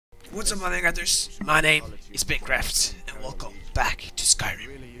What's up, my Bencrafters? My name is Bencrafter, and welcome back to Skyrim.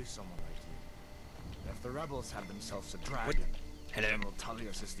 Really is someone like you. If the rebels have themselves a dragon, Hello. General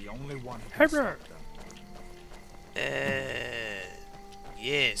Tullius is the only one who Hey, can bro. stop them.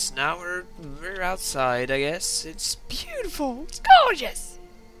 Yes, now we're outside, I guess. It's beautiful, it's gorgeous,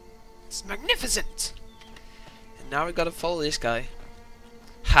 it's magnificent. And now we gotta follow this guy.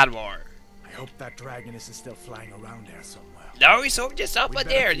 Hadwar. I hope that dragon isn't still flying around there somewhere. No, he's over just up We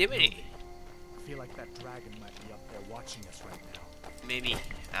there, better keep didn't he? moving. I feel like that dragon might be up there watching us right now. Maybe.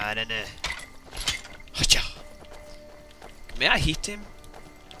 I don't know. Hacha. May I hit him?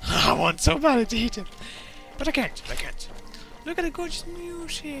 I want so bad to hit him. But I can't. Look at the gorgeous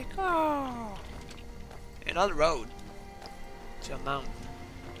music. Oh. Another road. To a mountain.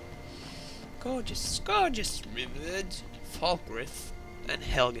 Gorgeous, gorgeous. Rivered, Falkrith, and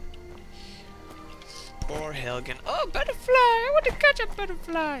Helgen. Poor Helgen. Oh, butterfly! I want to catch a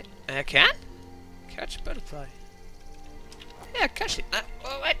butterfly. I can? Catch a butterfly. Yeah, catch it.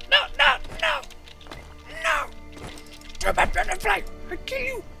 Oh, wait. No. Drop that butterfly. I'll kill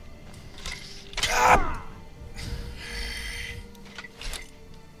you. Ah.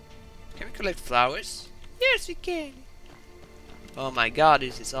 Can we collect flowers? Yes, we can. Oh my god,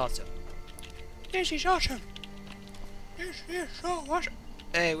 this is awesome. This is awesome. This is so awesome.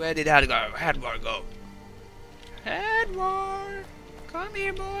 Hey, where did Hadwar go? Hadwar! Come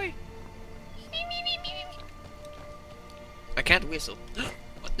here, boy. I can't whistle.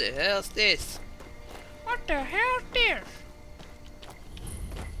 What the hell's this? What the hell's this?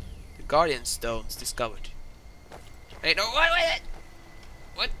 The Guardian Stones discovered. Wait, no, wait!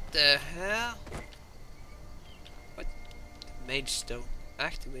 What the hell? What? Mage Stone.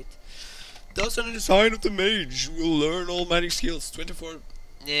 Activate. Those under the sign of the mage will learn all magic skills. 24.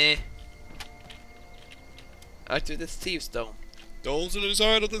 Nah. Activate the Thief Stone. Those under the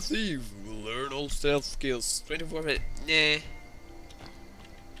sign of the thief will learn all stealth skills. 24. Nah.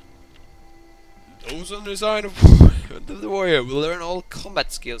 Those under the sign of the warrior will learn all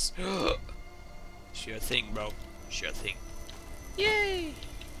combat skills. Sure thing, bro. Sure thing. Yay!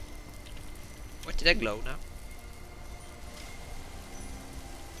 What did I glow now?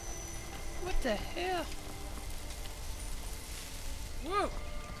 What the hell? Whoa!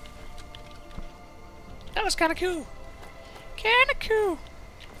 That was kinda cool.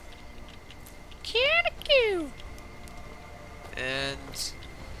 And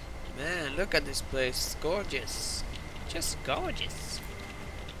man, look at this place. It's gorgeous. Just gorgeous.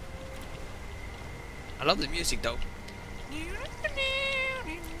 I love the music though.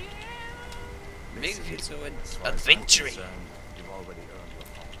 Makes me feel so adventurous. You've already earned your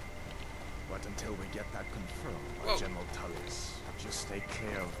home. But until we get that confirmed by Whoa. General Tullius, just take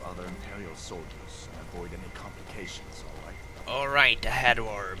care of other Imperial soldiers and avoid any complications, alright? Alright, the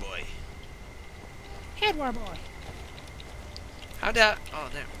Hadwar boy. Hadwar boy. How the... Oh,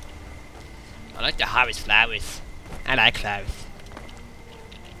 there. I like to harvest flowers. I like flowers.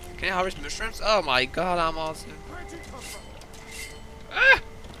 Can I harvest mushrooms? Oh my god, I'm awesome. Ah!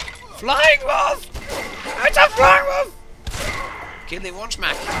 Flying wolf! It's a flying wolf! Kill him one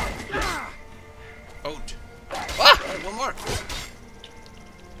smack. Owned. Ah! One more.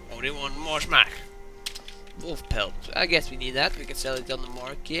 Only one more smack. Wolf pelt. I guess we need that. We can sell it on the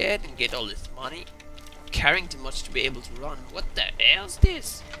market and get all this money. Carrying too much to be able to run. What the hell's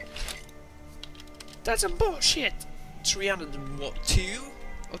this? That's some bullshit. 302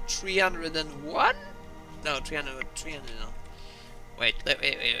 or 301? No, 300. No. Wait.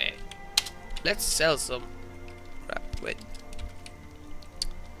 Let's sell some crap. Wait.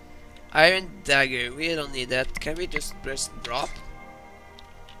 Iron dagger. We don't need that. Can we just press drop?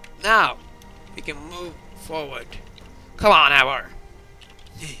 Now we can move forward. Come on, Hadwar.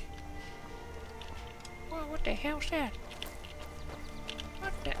 Whoa, what the hell's that?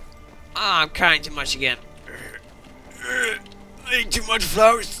 What the? Ah, I'm carrying too much again. I ate too much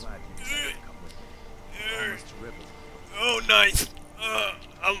flowers. Almost to river. Oh, nice.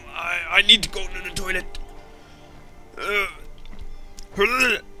 I need to go to the toilet.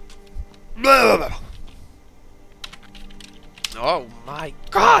 Oh my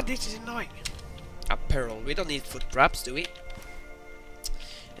god, this is annoying. Apparel. We don't need foot traps, do we?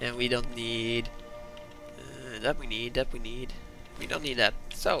 And we don't need... that we need. We don't need that.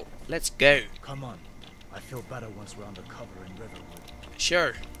 So, let's go. Come on. I feel better once we're under cover in Riverwood.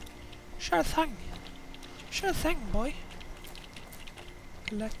 Sure. Sure thing, boy.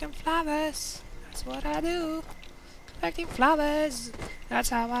 Collecting flowers. That's what I do. Collecting flowers. That's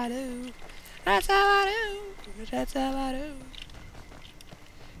how I do. That's how I do.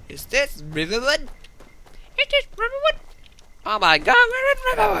 Is this Riverwood? It is Riverwood. Oh my god, we're in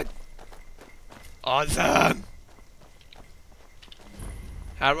Riverwood. Awesome!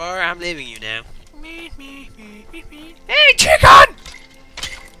 However, I'm leaving you now. Hey, chicken!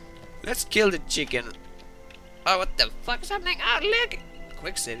 Let's kill the chicken. Oh, what the fuck is happening? Oh, look!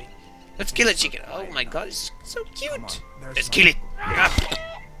 Quick saving. Let's kill the chicken. Oh my god, it's so cute. Let's kill it. Ah.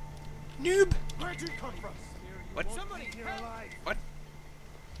 Noob. What? What?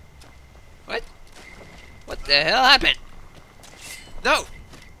 What? What the hell happened? No!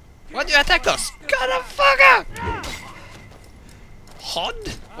 Why do you attack us? God the fucker! Hod?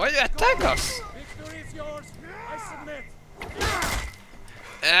 Why do you attack us?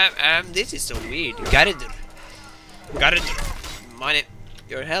 This is so weird. Got it. Mine,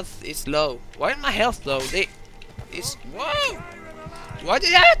 your health is low. Why is my health low? Whoa! Why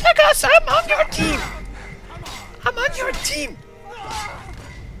did I attack us? I'm on your team! I'm on your team!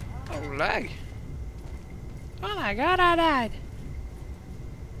 Oh, lag. Oh my god, I died.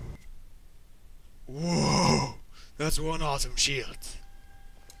 Whoa! That's one awesome shield.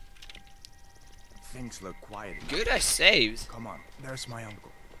 Things look quiet. Good, I saved. Come on, there's my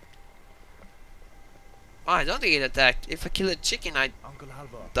uncle. Oh, I don't get attacked. If I kill a chicken, I Uncle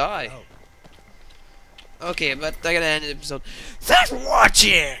Halvor. die. Hello. Okay, but I gotta end the episode. Thanks for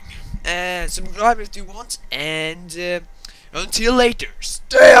watching! Subscribe if you want, and until later,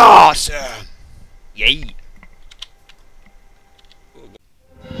 stay awesome! Yay!